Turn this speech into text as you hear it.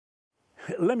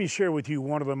Let me share with you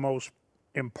one of the most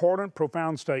important,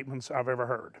 profound statements I've ever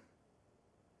heard.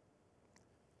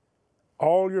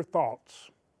 All your thoughts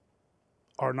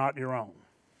are not your own.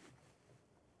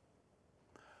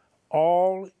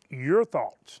 All your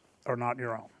thoughts are not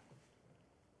your own.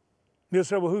 You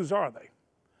say, well, whose are they?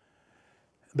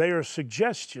 They are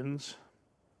suggestions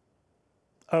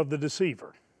of the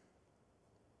deceiver.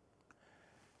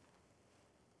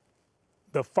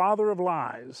 The father of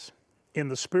lies in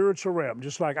the spiritual realm,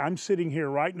 just like I'm sitting here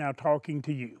right now talking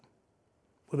to you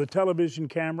with a television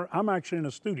camera. I'm actually in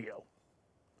a studio.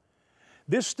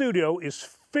 This studio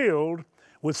is filled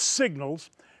with signals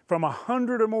from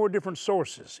 100 or more different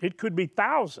sources. It could be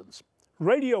thousands,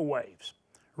 radio waves,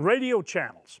 radio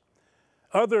channels,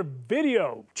 other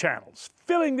video channels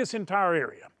filling this entire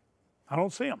area. I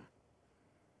don't see them.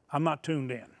 I'm not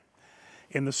tuned in.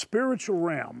 In the spiritual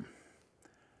realm,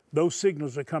 those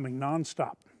signals are coming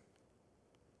nonstop.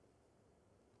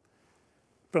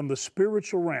 From the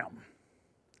spiritual realm,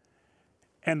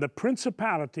 and the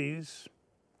principalities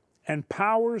and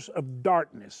powers of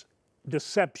darkness,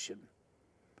 deception,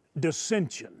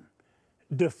 dissension,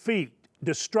 defeat,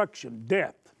 destruction,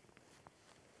 death,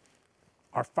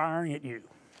 are firing at you.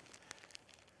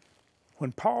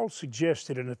 When Paul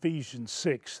suggested in Ephesians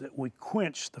 6 that we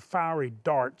quench the fiery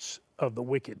darts of the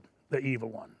wicked, the evil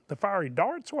one. The fiery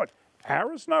darts, what?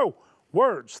 Arrows? No.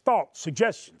 Words, thoughts,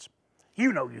 suggestions.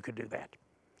 You know you could do that.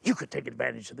 You could take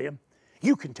advantage of them.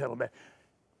 You can tell them that.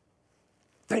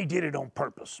 They did it on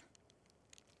purpose.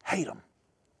 Hate them.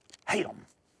 Hate them.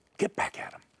 Get back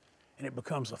at them. And it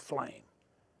becomes a flame.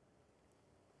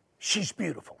 She's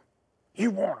beautiful. You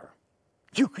want her.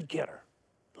 You could get her.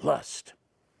 Lust.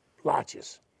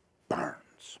 Lodges.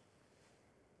 Burns.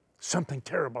 Something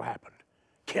terrible happened.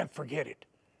 Can't forget it.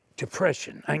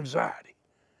 Depression. Anxiety.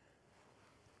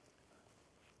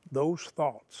 Those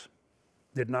thoughts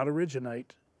did not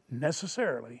originate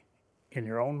necessarily in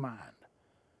your own mind.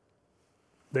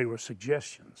 They were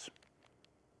suggestions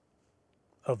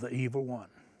of the evil one.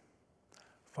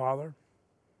 Father,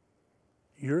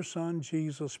 your Son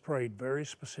Jesus prayed very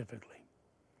specifically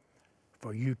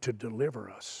for you to deliver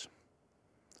us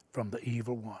from the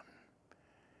evil one.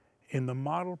 In the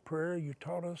model prayer, you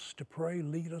taught us to pray,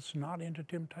 lead us not into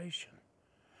temptation,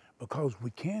 because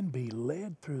we can be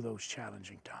led through those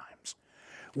challenging times.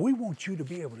 We want you to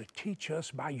be able to teach us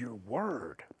by your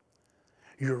word,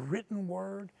 your written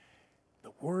word,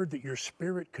 the word that your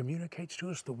Spirit communicates to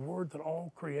us, the word that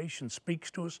all creation speaks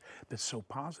to us that's so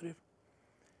positive.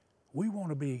 We want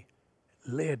to be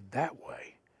led that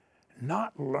way,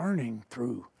 not learning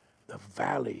through the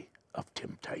valley of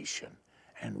temptation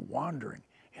and wandering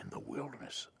in the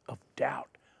wilderness of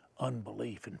doubt,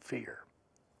 unbelief, and fear.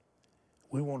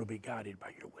 We want to be guided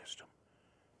by your wisdom.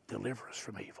 Deliver us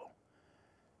from evil.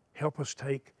 Help us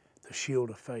take the shield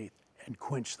of faith and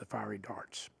quench the fiery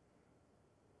darts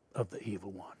of the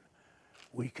evil one.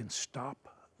 We can stop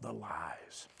the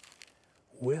lies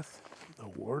with the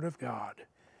Word of God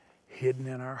hidden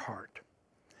in our heart,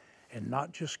 and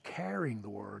not just carrying the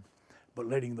Word, but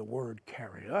letting the Word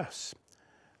carry us,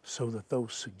 so that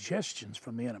those suggestions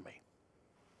from the enemy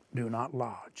do not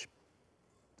lodge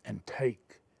and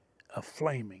take a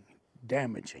flaming,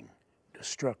 damaging,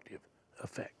 destructive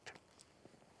effect.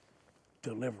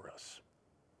 Deliver us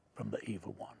from the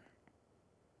evil one.